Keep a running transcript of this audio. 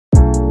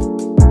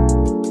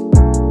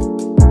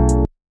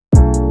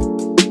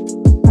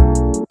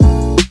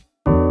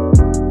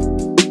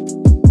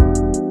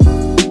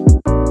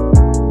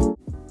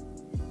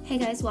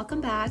guys,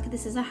 welcome back.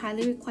 This is a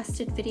highly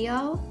requested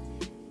video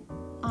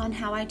on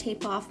how I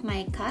tape off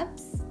my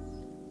cups.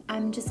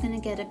 I'm just gonna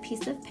get a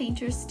piece of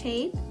painter's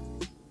tape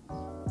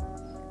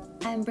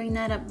and bring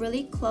that up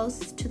really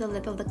close to the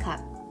lip of the cup.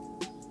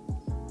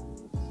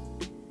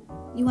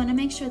 You wanna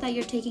make sure that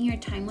you're taking your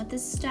time with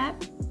this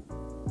step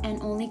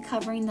and only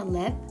covering the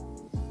lip.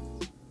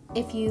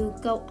 If you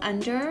go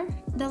under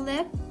the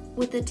lip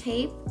with the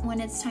tape, when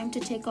it's time to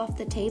take off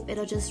the tape,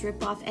 it'll just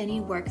rip off any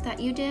work that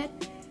you did.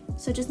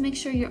 So just make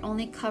sure you're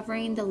only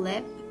covering the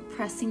lip,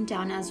 pressing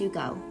down as you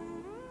go.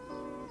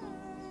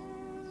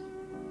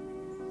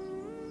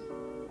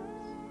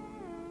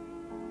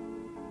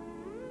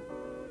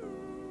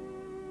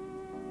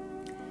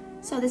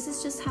 So this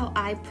is just how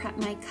I prep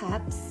my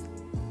cups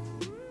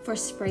for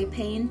spray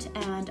paint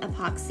and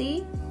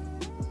epoxy.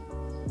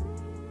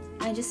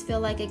 I just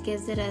feel like it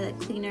gives it a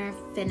cleaner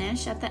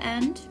finish at the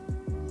end.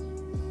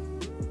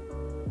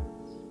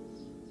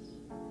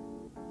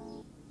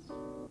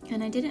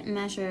 And I didn't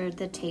measure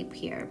the tape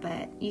here,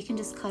 but you can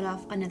just cut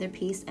off another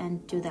piece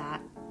and do that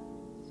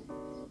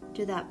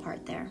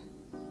part there.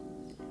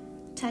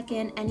 Tuck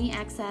in any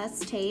excess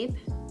tape.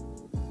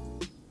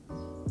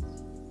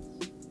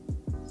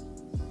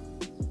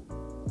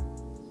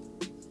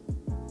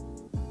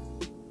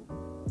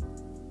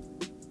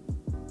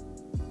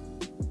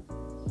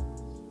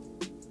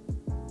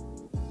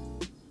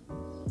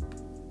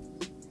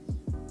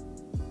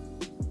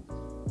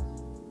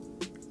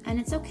 And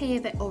it's okay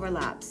if it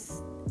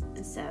overlaps,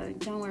 so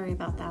don't worry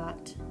about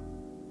that.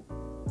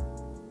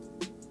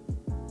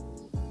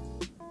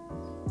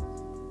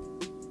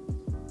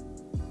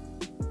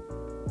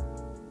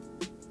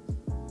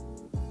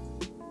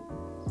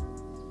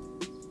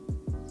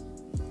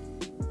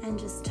 And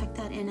just tuck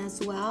that in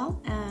as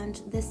well.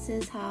 And this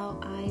is how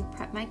I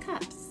prep my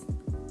cups.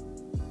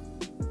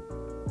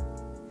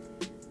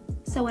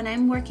 So when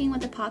I'm working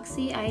with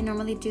epoxy, I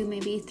normally do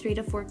maybe 3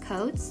 to 4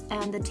 coats,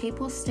 and the tape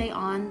will stay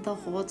on the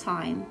whole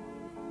time.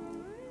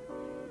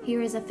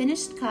 Here is a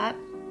finished cup,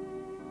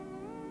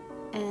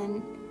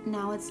 and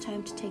now it's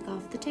time to take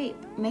off the tape.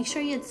 Make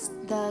sure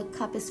the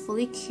cup is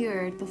fully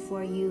cured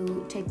before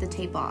you take the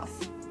tape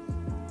off.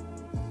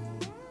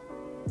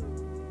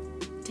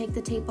 Take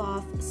the tape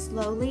off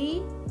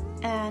slowly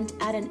and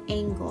at an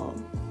angle.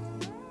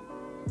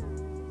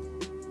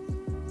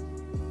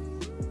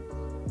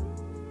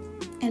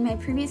 In my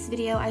previous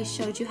video, I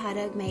showed you how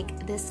to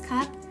make this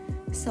cup,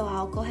 so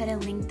I'll go ahead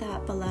and link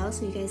that below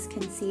so you guys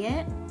can see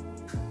it.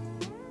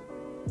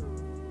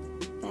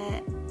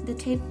 But the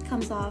tape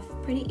comes off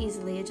pretty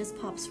easily, it just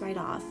pops right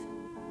off.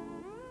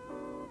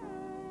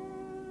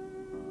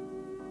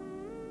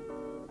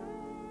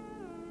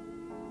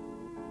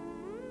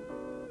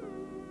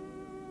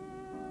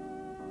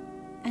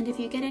 And if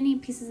you get any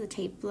pieces of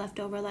tape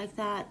left over like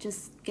that,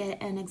 just get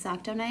an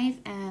X-Acto knife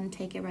and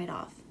take it right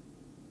off.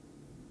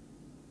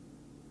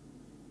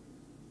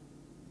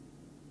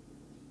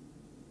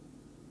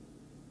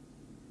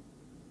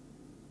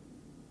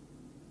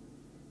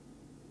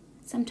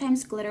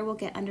 Sometimes glitter will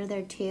get under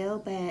there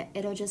too, but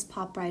it'll just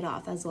pop right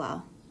off as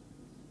well.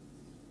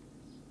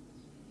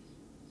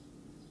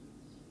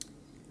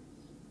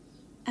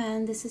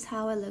 And this is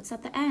how it looks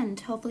at the end.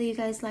 Hopefully you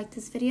guys liked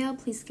this video.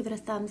 Please give it a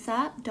thumbs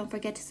up. Don't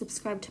forget to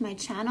subscribe to my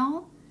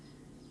channel.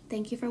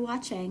 Thank you for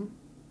watching.